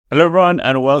Hello, everyone,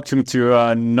 and welcome to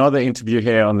another interview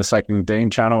here on the Cycling Dane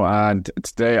channel. And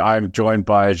today I'm joined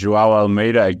by João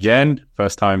Almeida again.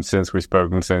 First time since we've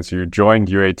spoken since you joined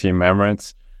UAE Team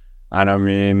Emirates. And I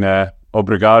mean,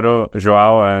 obrigado,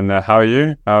 João. And how are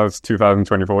you? How's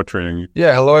 2024 treating you?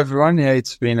 Yeah, hello everyone. Yeah,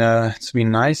 it's been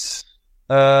nice.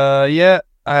 I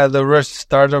had a rush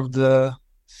start of the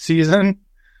season.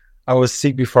 I was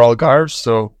sick before Algarve,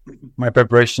 so my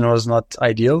preparation was not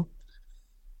ideal.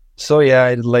 So yeah,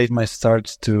 I delayed my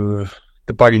start to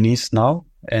the Portugese now,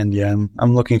 and yeah,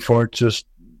 I'm looking forward to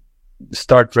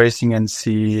start racing and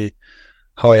see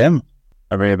how I am.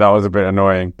 I mean, that was a bit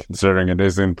annoying considering it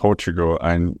is in Portugal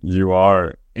and you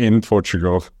are in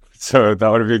Portugal, so that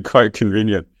would have been quite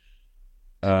convenient.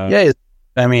 It's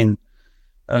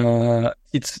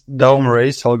the home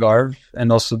race, Algarve,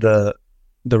 and also the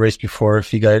race before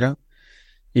Figueira.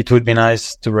 It would be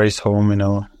nice to race home, you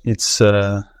know. It's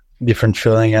different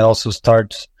feeling, and also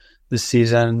start the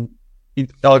season.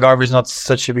 Algarve is not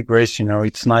such a big race, you know.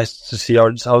 It's nice to see how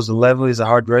the level is. A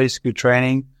hard race, good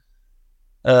training.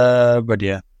 But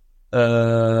yeah,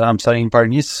 I'm studying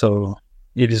Portuguese, so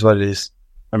it is what it is.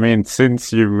 I mean,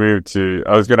 since you moved to,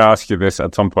 I was going to ask you this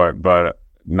at some point, but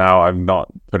now I've not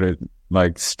put it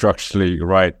like structurally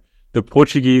right. The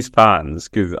Portuguese fans,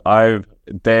 because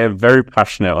they're very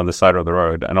passionate on the side of the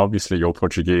road, and obviously you're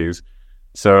Portuguese,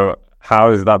 so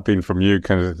how has that been from you?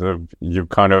 Because you've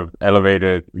kind of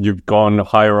elevated, you've gone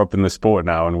higher up in the sport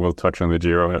now, and we'll touch on the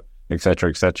Giro, etc.,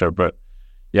 etc. But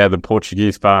yeah, the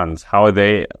Portuguese fans, how are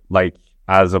they like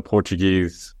as a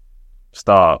Portuguese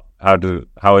star?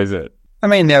 How is it? I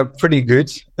mean, they're pretty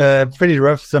good, pretty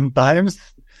rough sometimes,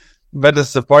 but the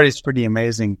support is pretty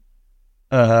amazing.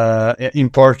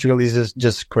 In Portugal, it's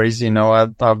just crazy. You know,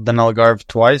 I've done Algarve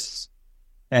twice,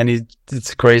 and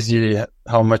it's crazy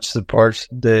how much support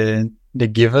they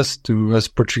give us to us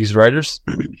Portuguese riders,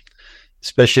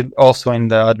 especially also in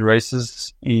the other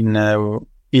races in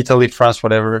Italy, France,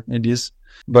 whatever it is.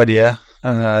 But yeah,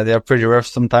 they are pretty rough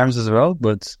sometimes as well.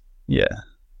 But yeah,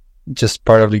 just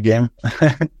part of the game.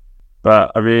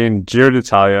 But I mean, Giro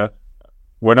d'Italia,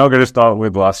 we're not going to start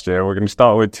with last year. We're going to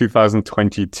start with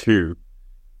 2022,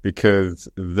 because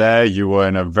there you were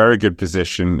in a very good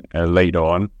position late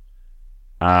on.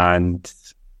 And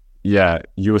yeah,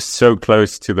 you were so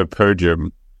close to the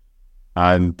podium.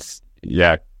 And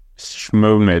yeah,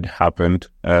 Schmomid happened,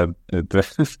 the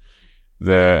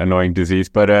annoying disease.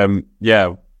 But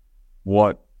yeah,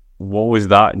 what was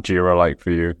that Giro like for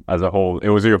you as a whole? It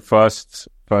was your first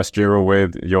Giro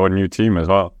with your new team as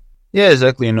well. Yeah,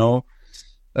 exactly. You know,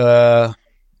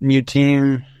 new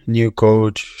team, new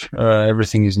coach,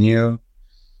 everything is new.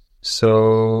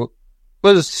 So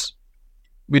was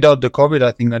without the COVID,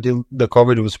 I think until the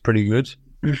COVID was pretty good.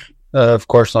 Of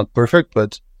course, not perfect,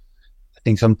 but I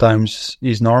think sometimes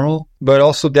is normal. But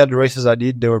also the other races I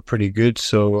did, they were pretty good.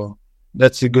 So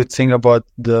that's a good thing about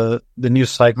the new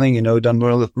cycling. You know,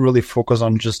 don't really focus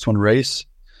on just one race.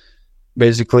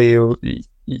 Basically,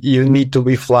 you need to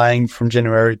be flying from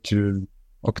January to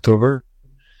October.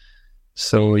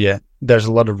 So yeah, there's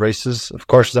a lot of races. Of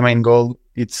course, the main goal,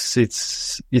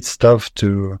 it's tough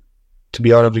to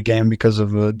be out of the game because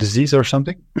of a disease or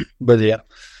something. But yeah,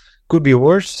 could be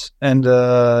worse. And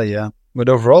yeah, but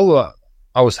overall,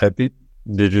 I was happy.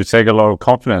 Did you take a lot of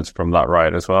confidence from that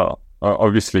ride as well?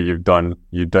 Obviously, you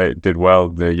did well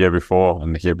the year before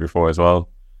and the year before as well.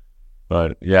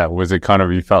 But yeah, was it kind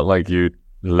of, you felt like you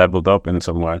leveled up in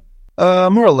some way?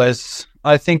 More or less.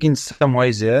 I think in some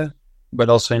ways, yeah. But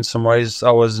also in some ways,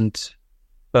 I wasn't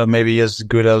maybe as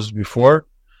good as before.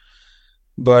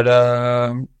 But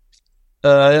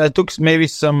I took maybe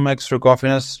some extra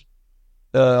confidence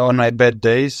on my bad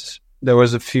days. There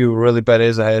was a few really bad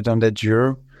days I had on that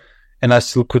Giro, and I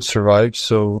still could survive.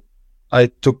 So I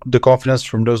took the confidence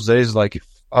from those days, like if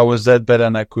I was that bad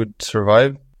and I could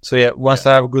survive. So yeah, once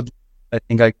I have a good, I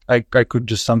think I could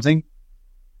do something.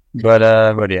 But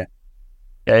yeah,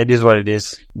 it is what it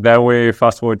is. Then we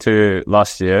fast forward to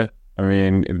last year. I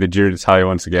mean, the Giro d'Italia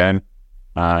once again,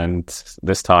 and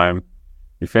this time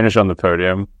you finish on the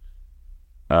podium.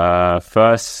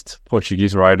 First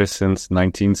Portuguese rider since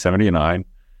 1979.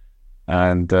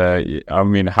 And I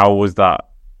mean, how was that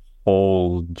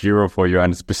whole Giro for you,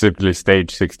 and specifically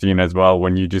stage 16 as well,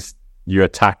 when you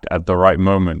attacked at the right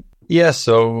moment? Yeah,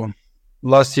 so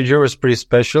last year Giro was pretty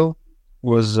special.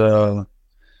 Was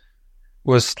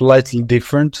slightly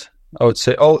different, I would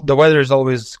say. Oh, the weather is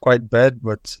always quite bad,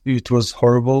 but it was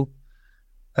horrible.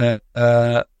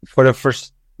 For the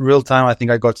first real time, I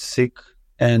think I got sick,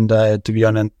 and I had to be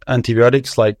on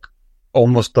antibiotics, like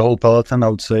almost the whole peloton, I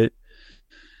would say.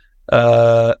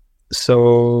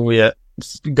 So yeah,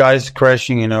 guys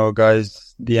crashing,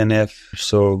 guys DNF.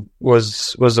 So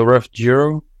was a rough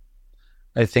Giro.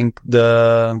 I think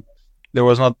there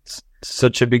was not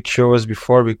such a big show as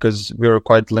before because we were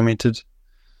quite limited.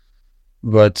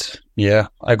 But yeah,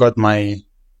 I got my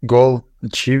goal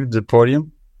achieved, the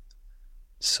podium.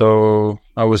 So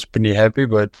I was pretty happy,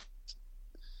 but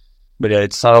yeah,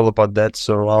 it's not all about that.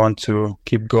 So I want to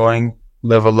keep going,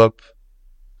 level up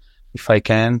if I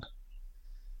can,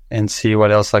 and see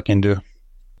what else I can do.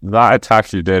 That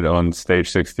attack you did on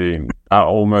stage 16, that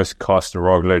almost cost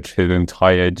Roglic his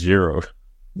entire Giro.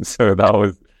 So that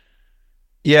was...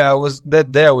 Yeah,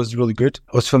 that day I was really good.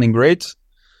 I was feeling great.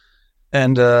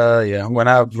 And when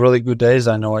I have really good days,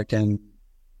 I know I can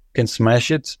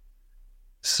smash it.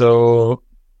 So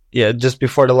yeah, just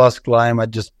before the last climb, I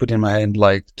just put in my head,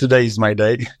 like, today is my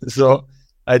day. So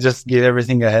I just gave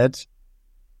everything ahead.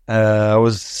 I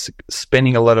was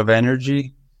spending a lot of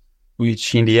energy,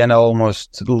 which in the end I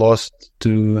almost lost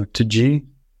to G.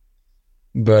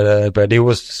 But it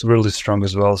was really strong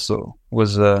as well. So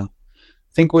I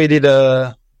think we did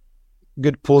a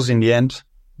good pulls in the end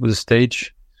with the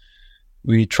stage.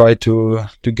 We tried to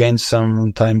gain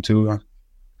some time to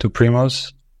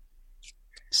Primoz.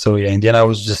 So yeah, in the end I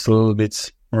was just a little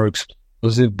bit more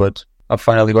explosive, but I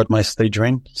finally got my stage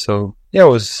win. So yeah,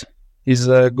 it's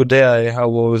a good day I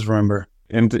will always remember.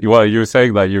 And well, you were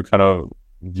saying that you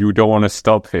don't want to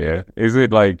stop here. Is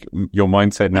it like your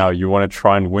mindset now, you want to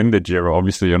try and win the Giro?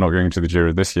 Obviously you're not going to the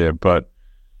Giro this year, but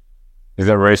is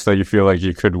that a race that you feel like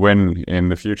you could win in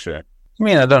the future? I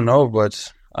mean, I don't know,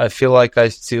 but I feel like I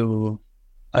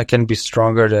can be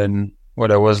stronger than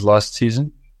what I was last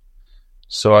season.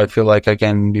 So I feel like I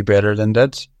can be better than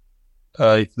that.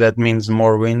 If that means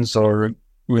more wins or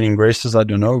winning races, I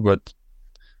don't know, but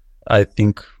I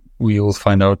think we will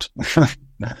find out.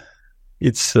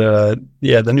 It's, the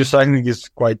new cycling is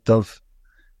quite tough.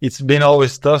 It's been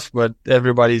always tough, but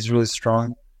everybody is really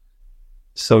strong.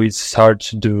 So it's hard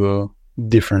to do a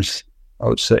difference, I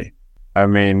would say. I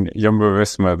mean,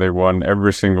 Jumbo-Visma, they won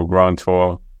every single Grand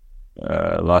Tour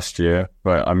last year.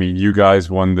 But I mean, you guys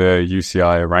won the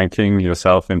UCI ranking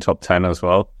yourself in top 10 as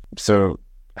well. So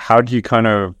how do you kind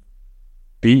of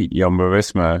beat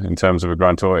Jumbo-Visma in terms of a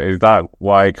Grand Tour? Is that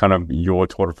why kind of your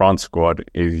Tour de France squad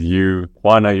is you,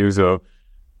 Juan Ayuso,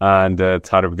 and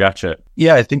Tadej Pogacar?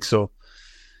 Yeah, I think so.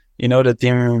 The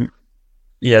team,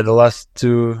 the last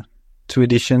two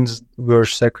editions we were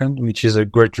second, which is a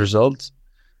great result.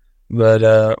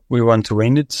 But we want to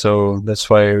win it, so that's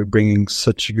why we're bringing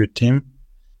such a good team.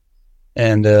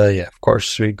 And of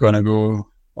course, we're gonna go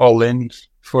all in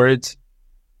for it,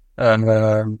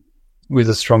 and with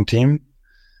a strong team.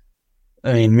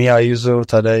 I mean, me, Ayuso,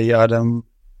 Tadej, Adam.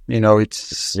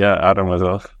 It's Adam as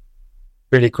well.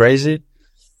 Pretty crazy.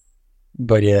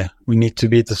 But yeah, we need to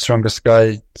beat the strongest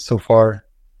guy so far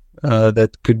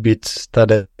that could beat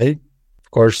Tadej.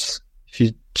 Of course, if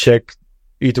you check,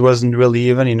 it wasn't really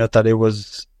even.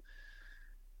 Tadej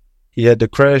he had the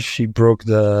crash, he broke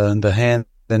the hand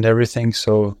and everything,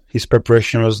 so his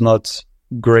preparation was not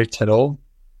great at all.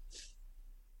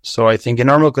 So I think in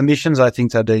normal conditions, I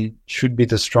think Tadej should be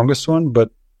the strongest one, but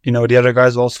the other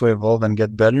guys also evolve and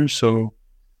get better. So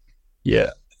yeah,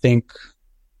 I think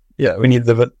we need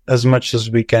as much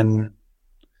as we can.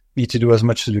 Need to do as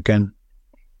much as we can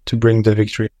to bring the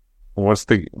victory.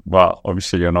 Well,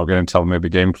 obviously you're not going to tell me the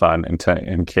game plan in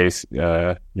case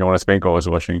Jonas Vingegaard was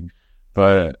watching,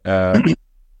 but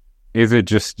is it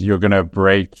just you're going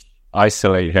to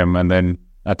isolate him and then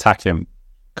attack him,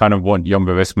 kind of what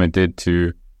Jumbo-Visma did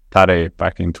to Tadej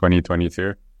back in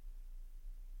 2022?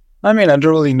 I mean, I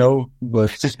don't really know,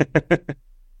 but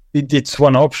it's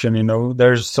one option,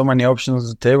 There's so many options on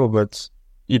the table, but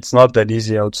it's not that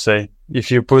easy, I would say.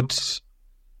 If you put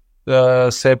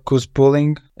Sepkus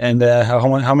pulling, and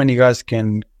how many guys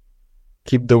can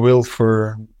keep the wheel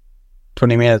for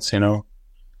 20 minutes, I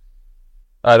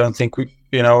don't think 5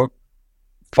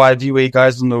 UAE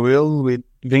guys on the wheel with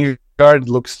Vingegaard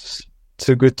looks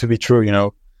too good to be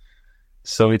true,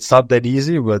 So it's not that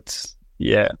easy, but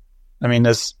yeah, I mean,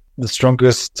 as the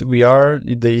strongest we are,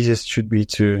 the easiest should be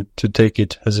to take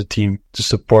it as a team, to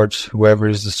support whoever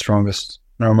is the strongest.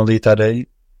 Normally Tadej,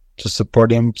 to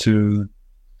support him to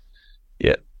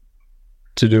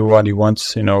do what he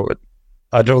wants, but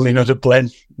I don't really know the plan.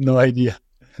 No idea.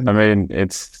 I mean,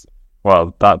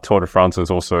 that Tour de France is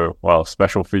also,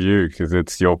 special for you because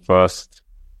it's your first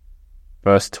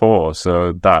tour.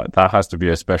 So that has to be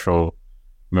a special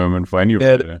moment for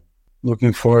anybody. Yeah,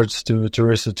 looking forward to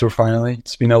race the Tour finally.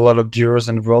 It's been a lot of Giros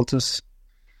and Vueltas.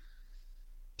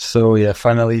 So yeah,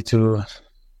 finally to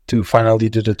finally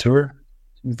do the Tour.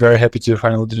 Very happy to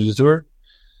finally do the Tour.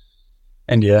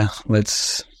 And yeah,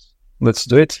 let's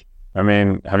do it. I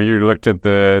mean, have you looked at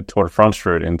the Tour de France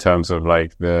route in terms of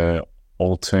like the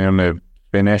alternative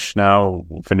finish now,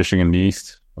 finishing in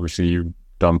Nice? Obviously, you've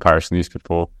done Paris-Nice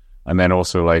before, and then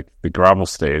also like the gravel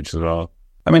stage as well.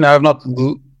 I mean, I have not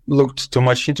looked too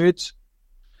much into it,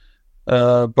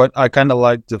 but I kind of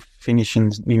like the finish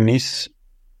in Nice.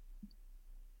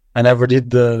 I never did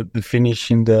the finish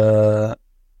in the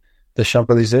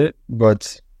Champs-Élysées,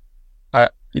 but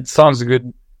it sounds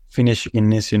good finish in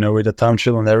Nice, with the time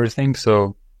trial and everything.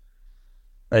 So,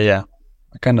 yeah,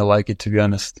 I kind of like it, to be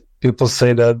honest. People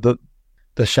say that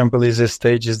the Champs-Élysées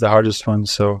stage is the hardest one,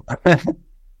 so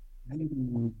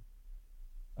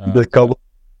the couple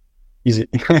easy.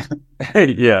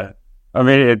 Yeah, I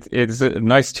mean it's a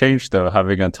nice change though,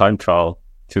 having a time trial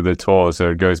to the Tour,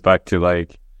 so it goes back to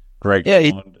like great. Yeah,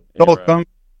 it all comes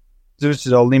due to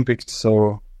the Olympics,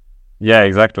 so yeah,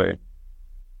 exactly.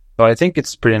 So I think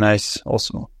it's pretty nice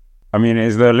also. I mean,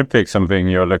 is the Olympics something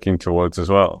you're looking towards as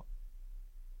well?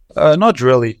 Not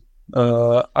really.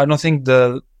 I don't think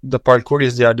the parkour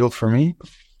is the ideal for me.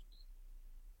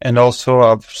 And also I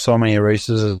have so many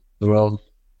races as well.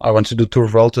 I want to do Tour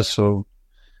Vuelta, so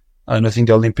I don't think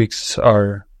the Olympics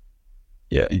are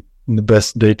in the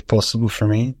best date possible for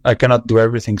me. I cannot do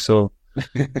everything, so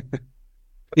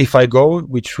if I go,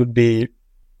 which would be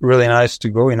really nice to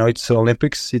go, it's the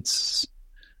Olympics,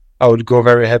 I would go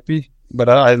very happy, but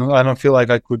I don't feel like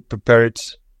I could prepare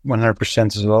it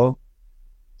 100% as well.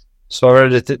 So I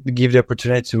rather give the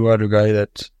opportunity to other guy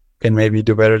that can maybe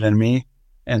do better than me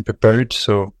and prepare it.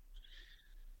 So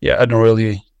yeah, I don't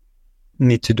really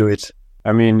need to do it.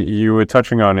 I mean, you were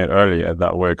touching on it earlier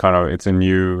that it's a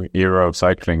new era of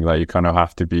cycling, that you kind of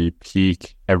have to be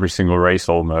peak every single race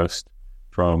almost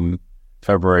from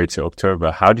February to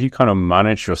October. How do you kind of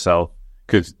manage yourself?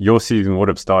 Because your season would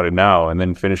have started now and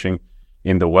then finishing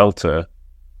in the Vuelta.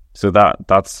 So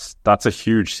that's a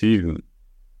huge season.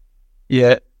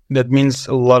 Yeah, that means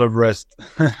a lot of rest.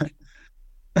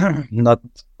 Not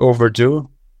overdo.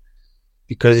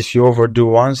 Because if you overdo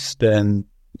once, then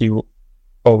you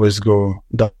always go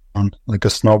down like a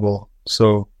snowball.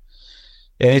 So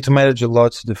you need to manage a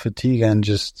lot, the fatigue and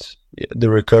just the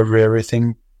recovery,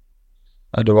 everything.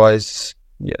 Otherwise,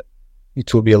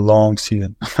 it will be a long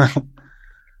season.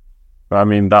 I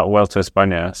mean, that Vuelta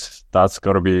España, that's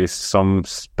got to be some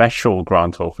special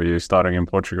Grand Tour for you starting in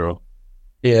Portugal.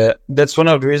 Yeah, that's one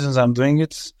of the reasons I'm doing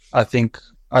it. I think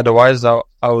otherwise I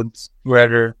would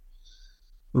rather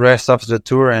rest after the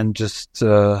tour and just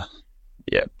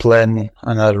plan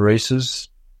another races.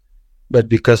 But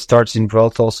because it starts in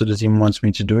Vuelta, also the team wants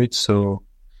me to do it. So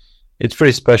it's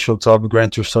pretty special to have a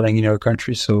Grand Tour starting in your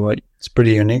country. So it's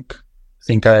pretty unique. I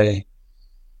think I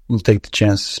will take the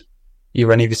chance.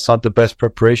 Even if it's not the best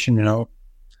preparation,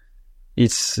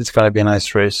 it's going to be a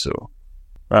nice race. So,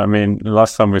 I mean,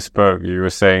 last time we spoke, you were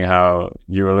saying how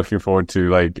you were looking forward to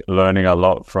like learning a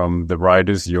lot from the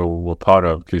riders you were part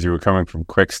of, because you were coming from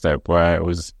Quick-Step, where it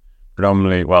was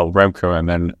predominantly, Remco and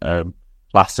then a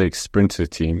classic sprinter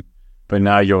team. But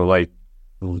now you're like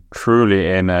truly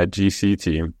in a GC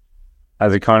team.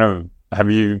 Have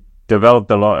you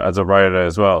developed a lot as a rider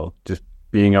as well? Just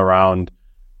being around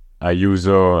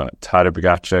Ayuso, Tadej,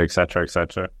 Pogacar, etc.,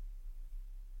 etc.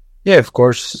 Yeah, of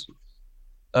course.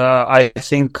 I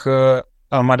think I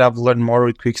might have learned more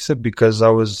with Quickstep because I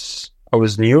was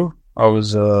new.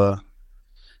 I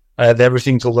had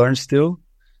everything to learn still.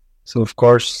 So of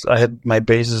course I had my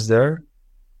bases there.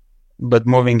 But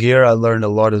moving here, I learned a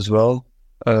lot as well.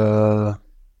 Of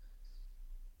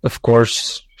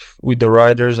course, with the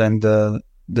riders and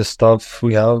the stuff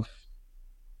we have,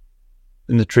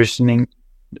 the nutritioning,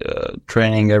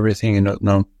 training, everything,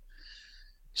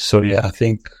 So yeah, I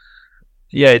think,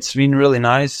 it's been really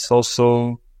nice.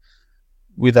 Also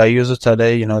with Ayuso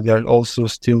today, they're also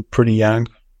still pretty young,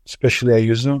 especially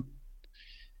Ayuso,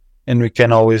 and we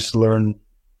can always learn.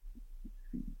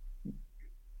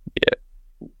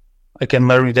 Yeah, I can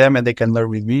learn with them and they can learn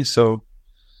with me. So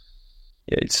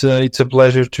yeah, it's a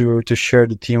pleasure to share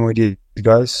the team with these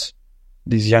guys,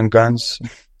 these young guns.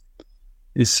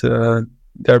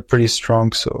 They're pretty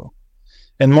strong, so,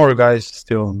 and more guys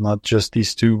still, not just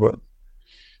these two, but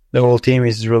the whole team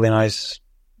is really nice,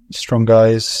 strong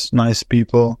guys, nice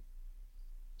people.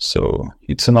 So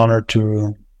it's an honor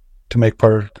to make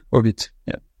part of it.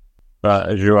 Yeah.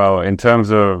 João, in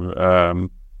terms of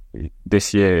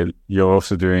this year, you're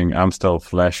also doing Amstel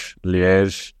Flesch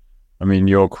Liège. I mean,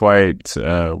 you're quite,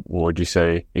 what would you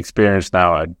say, experienced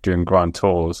now at doing Grand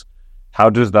Tours. How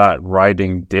does that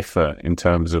riding differ in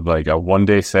terms of like a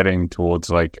one-day setting towards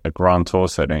like a Grand Tour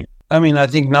setting? I mean, I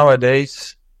think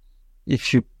nowadays,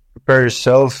 if you prepare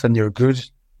yourself and you're good,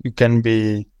 you can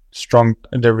be strong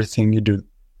at everything you do.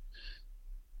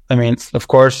 I mean, of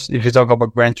course, if you talk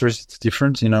about Grand Tours, it's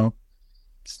different,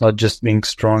 It's not just being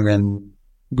strong and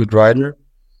good rider.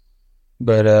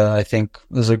 But I think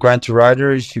as a Grand Tour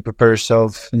rider, if you prepare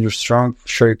yourself and you're strong,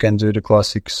 sure you can do the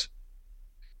classics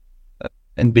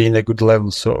and be in a good level.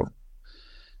 So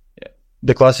yeah.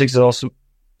 The classics are also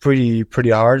pretty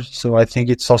hard. So I think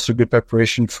it's also good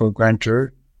preparation for Grand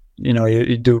Tour.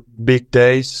 You do big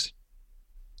days.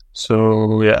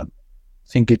 So yeah, I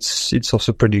think it's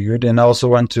also pretty good. And I also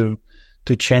want to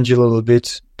change a little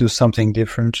bit, do something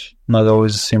different, not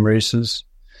always the same races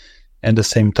and the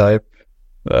same type.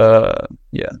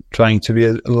 Trying to be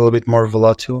a little bit more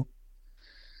volatile.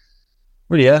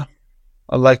 But yeah,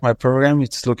 I like my program.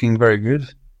 It's looking very good.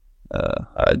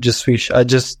 I just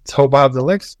hope I have the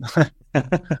legs.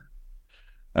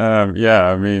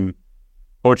 I mean,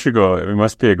 Portugal, it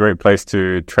must be a great place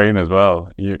to train as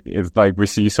well. It's like we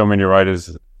see so many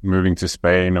riders moving to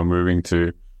Spain or moving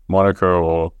to Monaco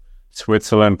or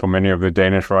Switzerland for many of the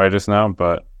Danish riders now,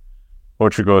 but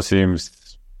Portugal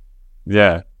seems,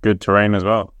 good terrain as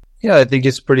well. Yeah, I think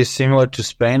it's pretty similar to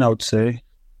Spain, I would say.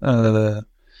 But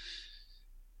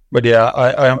yeah,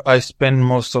 I spend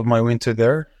most of my winter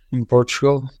there in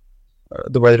Portugal.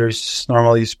 The weather is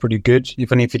normally pretty good.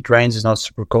 Even if it rains, it's not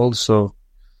super cold, so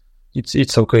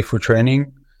it's okay for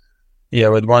training. Yeah,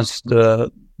 but once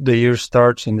the year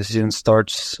starts and the season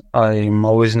starts, I'm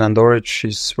always in Andorra, which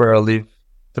is where I live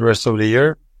the rest of the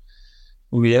year.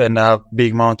 We have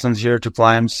big mountains here to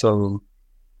climb, so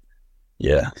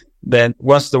yeah. Then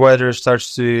once the weather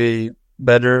starts to be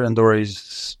better, Andorra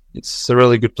it's a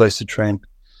really good place to train.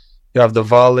 You have the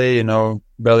valley,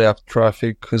 barely have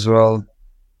traffic as well.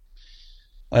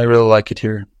 I really like it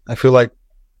here. I feel like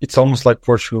it's almost like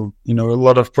Portugal, a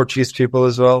lot of Portuguese people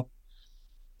as well.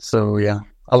 So yeah,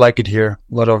 I like it here.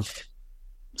 A lot of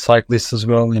cyclists as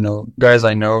well, guys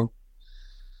I know.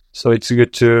 So it's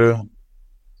good to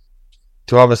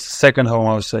have a second home,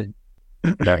 I would say.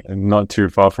 Yeah, not too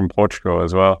far from Portugal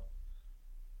as well.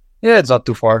 Yeah, it's not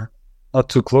too far. Not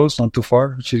too close, not too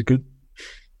far, which is good.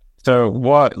 So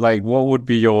what would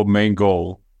be your main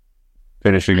goal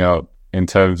finishing up in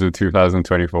terms of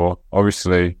 2024?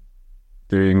 Obviously,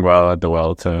 doing well at the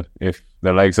Vuelta if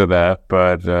the legs are there,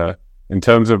 but in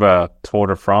terms of a Tour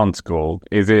de France goal,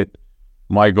 is it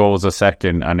my goals are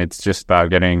second and it's just about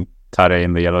getting Tadej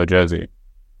in the yellow jersey?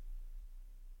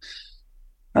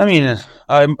 I mean,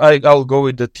 I'll go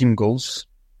with the team goals.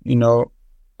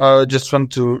 I just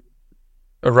want to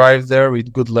arrive there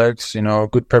with good legs,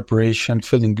 good preparation,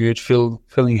 feeling good,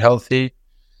 feeling healthy,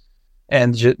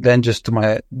 and then just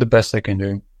do the best I can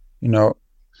do.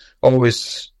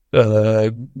 Always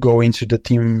go into the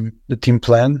team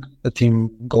plan, the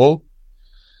team goal.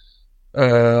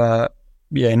 In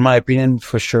my opinion,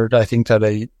 for sure, I think that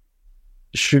I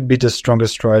should be the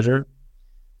strongest rider.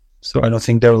 So I don't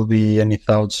think there will be any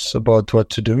doubts about what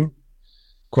to do.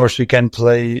 Of course, we can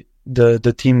play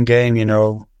the team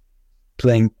game,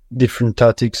 playing different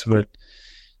tactics, but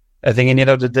I think in the end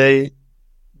of the day,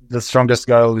 the strongest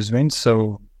guy always wins.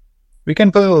 So we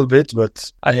can play a little bit,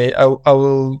 but I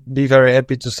will be very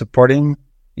happy to support him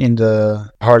in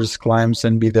the hardest climbs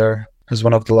and be there as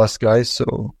one of the last guys.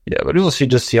 So yeah, but we'll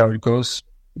just see how it goes.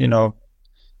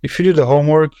 If you do the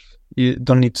homework, you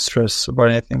don't need to stress about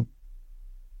anything.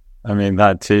 I mean,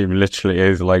 that team literally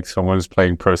is like someone's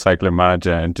playing Pro Cycling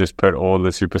Manager and just put all the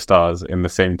superstars in the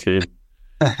same team.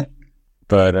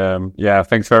 But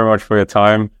thanks very much for your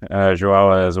time,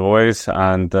 João, as always,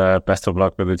 and best of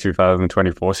luck with the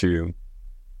 2024 season.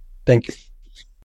 Thank you.